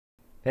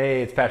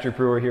Hey, it's Patrick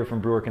Brewer here from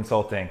Brewer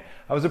Consulting.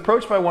 I was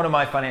approached by one of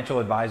my financial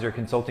advisor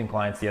consulting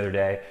clients the other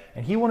day,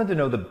 and he wanted to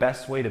know the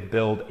best way to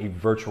build a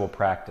virtual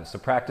practice, a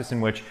practice in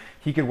which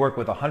he could work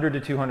with 100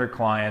 to 200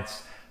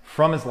 clients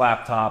from his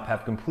laptop,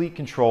 have complete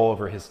control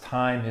over his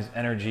time, his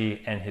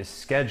energy, and his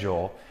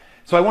schedule.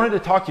 So I wanted to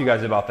talk to you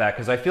guys about that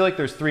because I feel like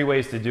there's three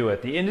ways to do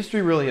it. The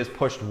industry really has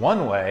pushed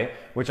one way,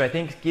 which I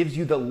think gives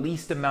you the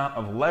least amount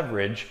of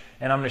leverage,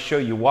 and I'm going to show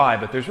you why,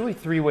 but there's really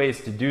three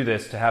ways to do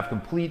this to have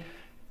complete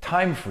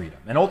time freedom.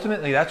 And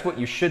ultimately, that's what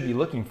you should be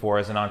looking for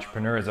as an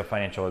entrepreneur, as a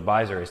financial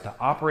advisor, is to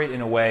operate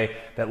in a way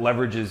that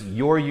leverages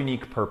your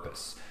unique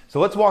purpose. So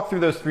let's walk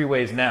through those three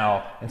ways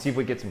now and see if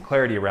we get some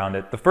clarity around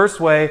it. The first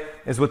way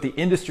is what the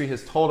industry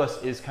has told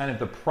us is kind of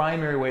the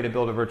primary way to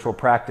build a virtual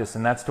practice,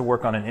 and that's to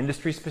work on an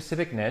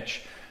industry-specific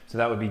niche. So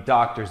that would be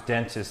doctors,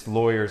 dentists,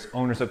 lawyers,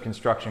 owners of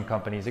construction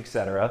companies,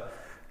 etc.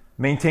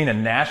 Maintain a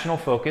national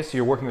focus, so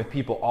you're working with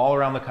people all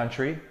around the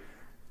country,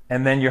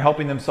 and then you're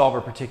helping them solve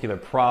a particular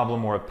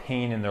problem or a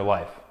pain in their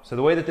life. So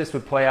the way that this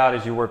would play out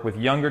is you work with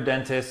younger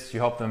dentists, you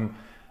help them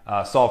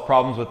solve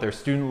problems with their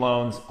student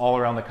loans all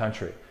around the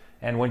country.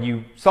 And when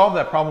you solve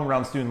that problem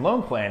around student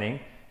loan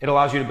planning, it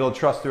allows you to build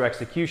trust through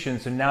execution,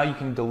 so now you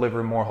can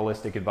deliver more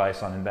holistic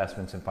advice on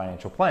investments and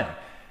financial planning.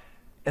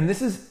 And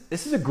this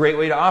is a great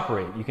way to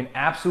operate. You can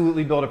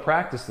absolutely build a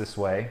practice this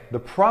way. The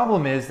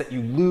problem is that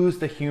you lose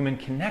the human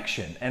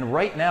connection. And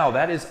right now,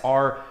 that is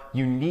our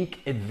unique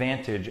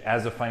advantage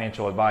as a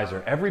financial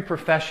advisor. Every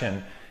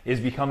profession is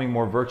becoming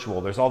more virtual.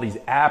 There's all these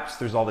apps,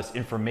 there's all this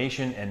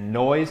information and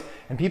noise,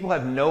 and people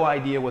have no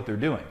idea what they're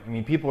doing. I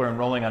mean, people are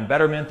enrolling on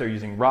Betterment, they're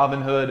using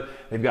Robinhood,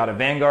 they've got a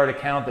Vanguard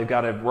account, they've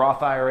got a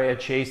Roth IRA at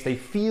Chase. They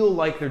feel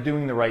like they're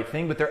doing the right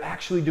thing, but they're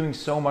actually doing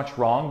so much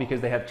wrong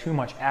because they have too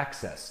much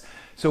access.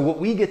 So what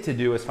we get to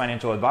do as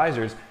financial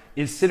advisors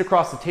is sit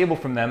across the table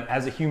from them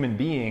as a human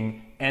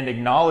being and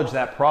acknowledge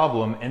that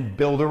problem and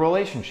build a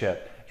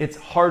relationship. It's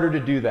harder to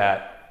do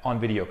that on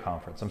video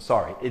conference. I'm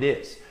sorry, it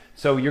is.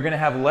 So you're going to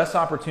have less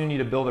opportunity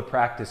to build a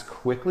practice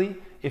quickly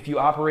if you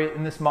operate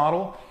in this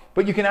model,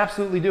 but you can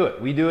absolutely do it.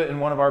 We do it in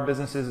one of our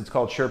businesses. It's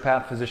called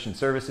SurePath Physician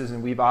Services,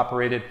 and we've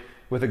operated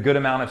with a good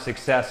amount of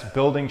success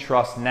building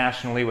trust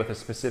nationally with a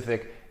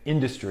specific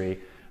industry.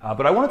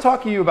 But I want to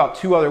talk to you about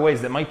two other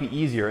ways that might be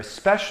easier,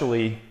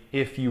 especially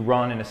if you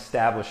run an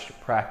established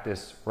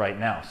practice right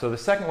now. So the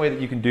second way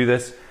that you can do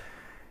this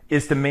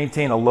is to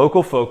maintain a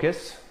local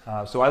focus.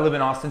 So I live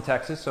in Austin,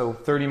 Texas, so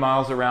 30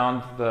 miles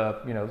around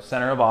the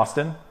center of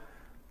Austin.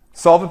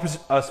 Solve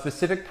a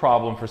specific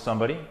problem for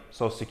somebody,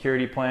 Social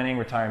Security planning,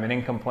 retirement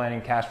income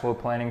planning, cash flow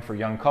planning for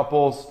young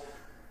couples.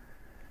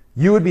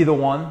 You would be the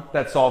one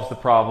that solves the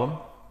problem,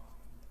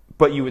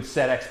 but you would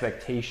set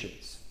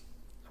expectations.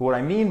 So what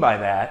I mean by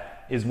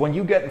that is when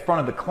you get in front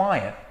of the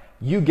client,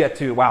 you get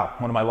to, wow,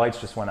 one of my lights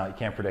just went out, you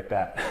can't predict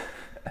that.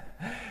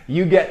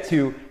 You get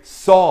to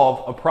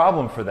solve a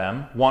problem for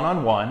them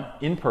one-on-one,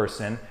 in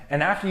person,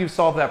 and after you've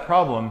solved that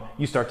problem,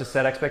 you start to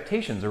set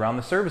expectations around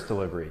the service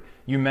delivery.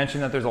 You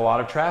mentioned that there's a lot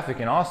of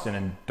traffic in Austin,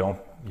 and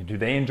do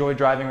they enjoy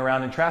driving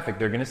around in traffic?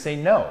 They're gonna say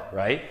no,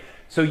 right?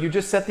 So you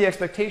just set the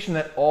expectation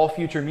that all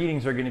future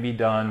meetings are gonna be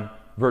done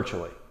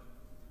virtually.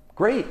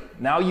 Great,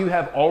 now you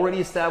have already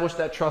established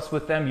that trust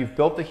with them, you've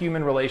built the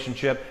human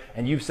relationship,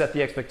 and you've set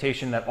the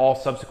expectation that all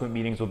subsequent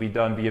meetings will be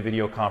done via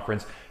video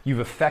conference. You've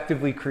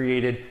effectively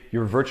created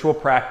your virtual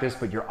practice,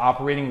 but you're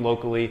operating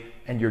locally,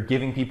 and you're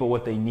giving people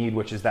what they need,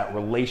 which is that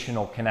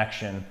relational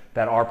connection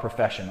that our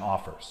profession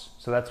offers.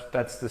 So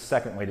that's the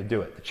second way to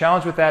do it. The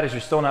challenge with that is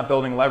you're still not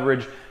building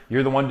leverage.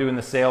 You're the one doing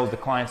the sales, the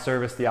client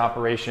service, the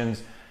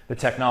operations, the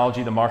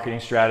technology, the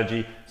marketing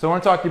strategy. So I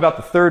want to talk to you about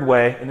the third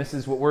way, and this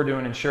is what we're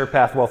doing in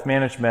SurePath Wealth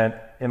Management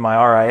in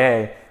my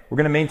RIA. We're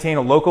going to maintain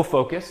a local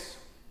focus.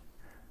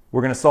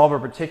 We're going to solve a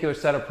particular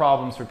set of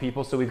problems for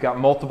people. So we've got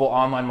multiple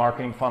online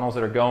marketing funnels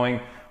that are going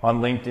on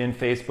LinkedIn,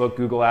 Facebook,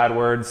 Google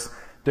AdWords,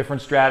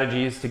 different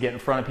strategies to get in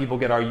front of people,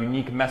 get our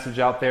unique message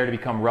out there to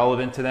become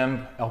relevant to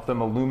them, help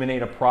them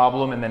illuminate a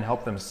problem, and then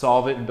help them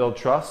solve it and build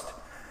trust.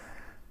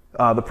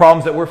 The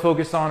problems that we're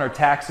focused on are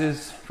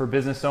taxes for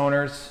business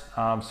owners,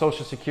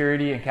 Social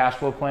Security and cash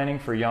flow planning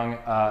for young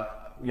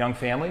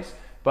families,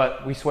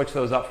 but we switch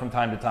those up from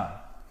time to time.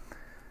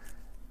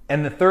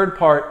 And the third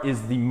part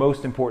is the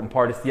most important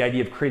part. It's the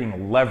idea of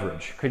creating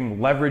leverage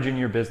in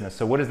your business.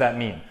 So what does that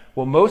mean?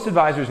 Well, most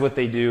advisors, what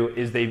they do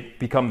is they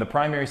become the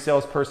primary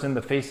salesperson,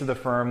 the face of the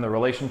firm, the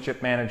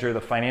relationship manager,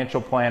 the financial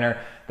planner,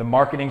 the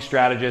marketing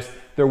strategist.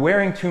 They're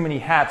wearing too many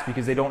hats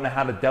because they don't know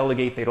how to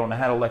delegate, they don't know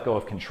how to let go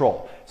of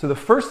control. So the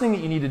first thing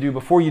that you need to do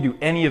before you do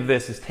any of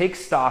this is take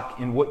stock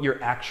in what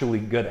you're actually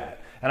good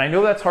at. And I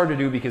know that's hard to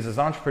do because as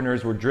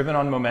entrepreneurs, we're driven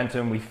on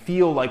momentum. We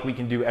feel like we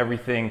can do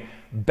everything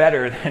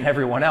better than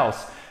everyone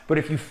else. But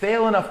if you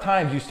fail enough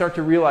times, you start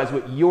to realize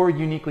what you're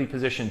uniquely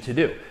positioned to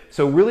do.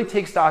 So really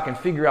take stock and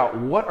figure out,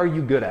 what are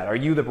you good at? Are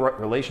you the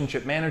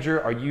relationship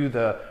manager? Are you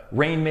the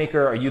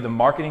rainmaker? Are you the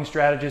marketing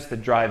strategist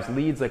that drives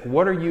leads? Like,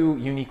 what are you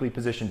uniquely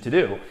positioned to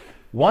do?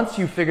 Once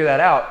you figure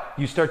that out,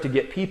 you start to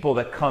get people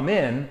that come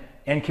in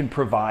and can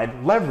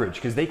provide leverage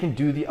because they can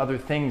do the other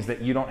things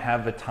that you don't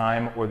have the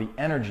time or the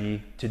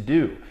energy to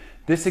do.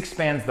 This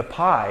expands the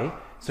pie,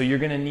 so you're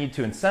going to need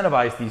to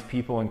incentivize these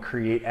people and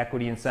create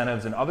equity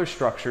incentives and other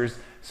structures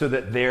so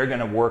that they're going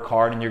to work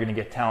hard and you're going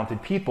to get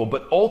talented people.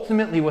 But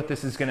ultimately what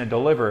this is going to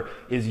deliver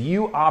is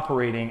you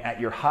operating at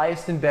your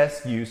highest and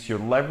best use, your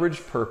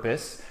leveraged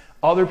purpose,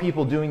 other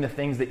people doing the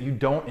things that you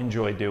don't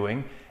enjoy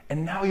doing,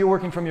 and now you're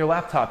working from your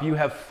laptop. You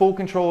have full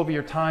control over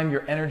your time,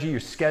 your energy, your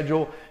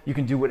schedule. You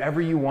can do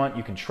whatever you want.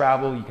 You can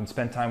travel, you can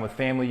spend time with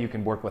family, you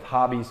can work with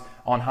hobbies,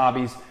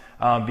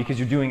 because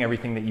you're doing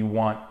everything that you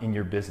want in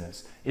your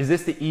business. Is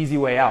this the easy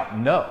way out?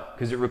 No,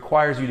 because it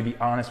requires you to be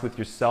honest with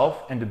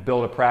yourself and to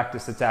build a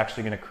practice that's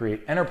actually going to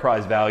create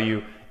enterprise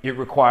value. It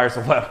requires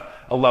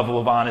a level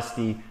of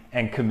honesty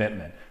and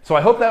commitment. So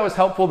I hope that was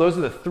helpful. Those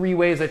are the 3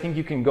 ways I think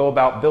you can go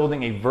about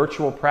building a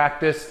virtual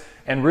practice,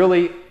 and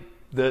really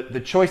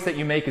the choice that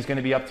you make is going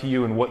to be up to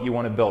you and what you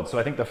want to build. So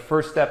I think the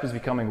first step is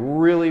becoming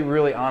really,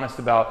 really honest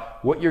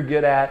about what you're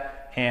good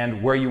at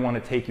and where you want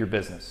to take your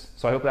business.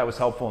 So I hope that was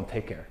helpful, and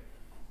take care.